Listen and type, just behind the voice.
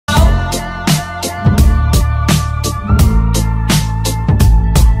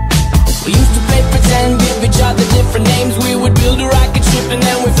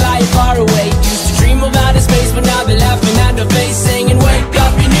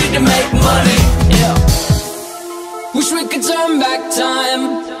back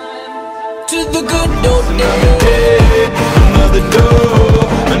time to the good old days. Another day, another door,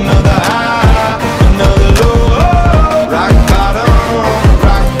 another high, another low. Rock bottom,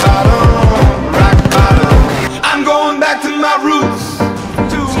 rock bottom, rock bottom. I'm going back to my roots.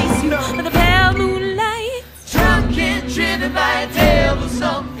 Chasing the pale moonlight, Drunk and driven by a devil's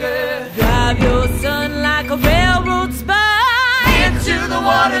hunger. drive your son like a railroad spine Into the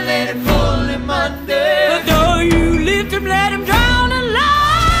water, let it pull him under. But though you lift him, let him drown alive.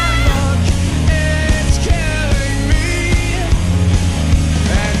 It's killing me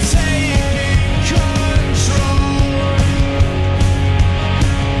and taking control.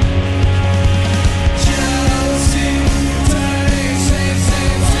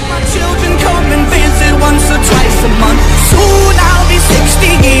 My children come and visit once or twice a month. Soon I'll be 60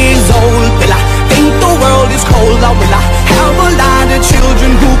 years old. Will I think the world is cold, or will I have a lot of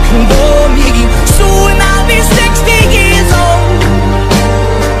children who can bore me? Soon I'll be 60 years old.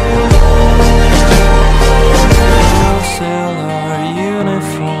 We'll sail our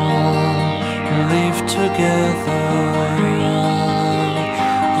uniform and leave together,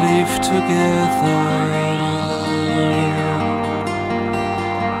 leave together.